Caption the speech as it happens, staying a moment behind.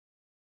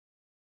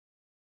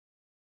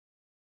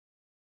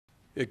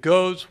It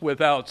goes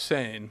without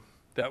saying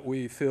that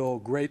we feel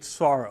great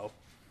sorrow,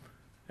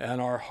 and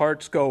our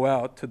hearts go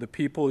out to the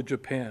people of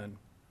Japan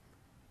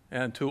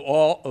and to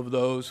all of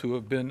those who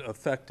have been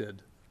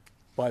affected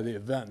by the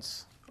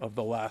events of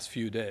the last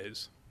few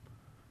days.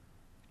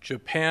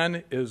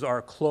 Japan is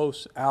our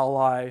close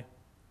ally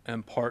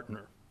and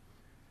partner.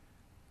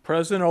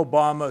 President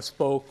Obama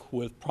spoke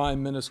with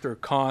Prime Minister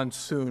Khan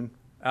soon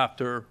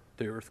after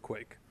the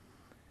earthquake.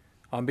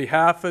 On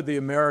behalf of the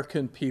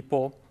American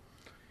people,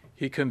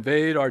 he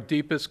conveyed our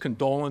deepest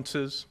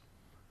condolences,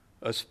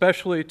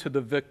 especially to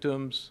the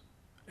victims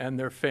and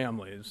their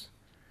families,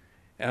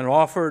 and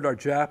offered our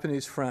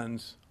Japanese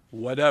friends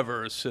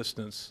whatever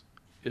assistance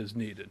is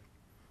needed.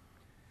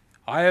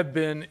 I have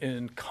been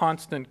in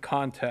constant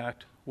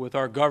contact with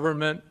our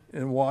government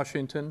in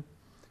Washington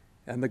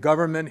and the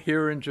government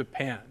here in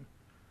Japan,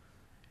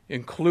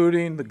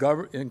 including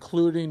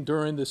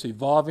during this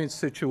evolving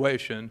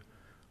situation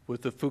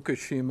with the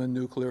Fukushima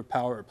nuclear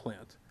power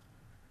plant.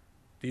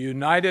 The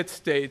United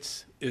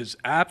States is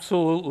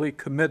absolutely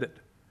committed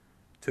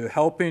to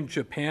helping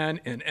Japan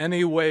in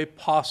any way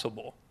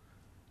possible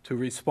to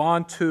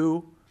respond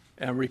to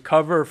and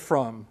recover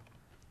from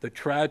the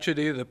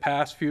tragedy of the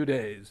past few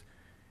days,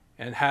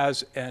 and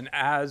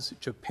as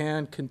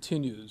Japan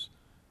continues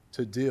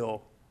to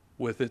deal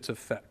with its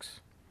effects.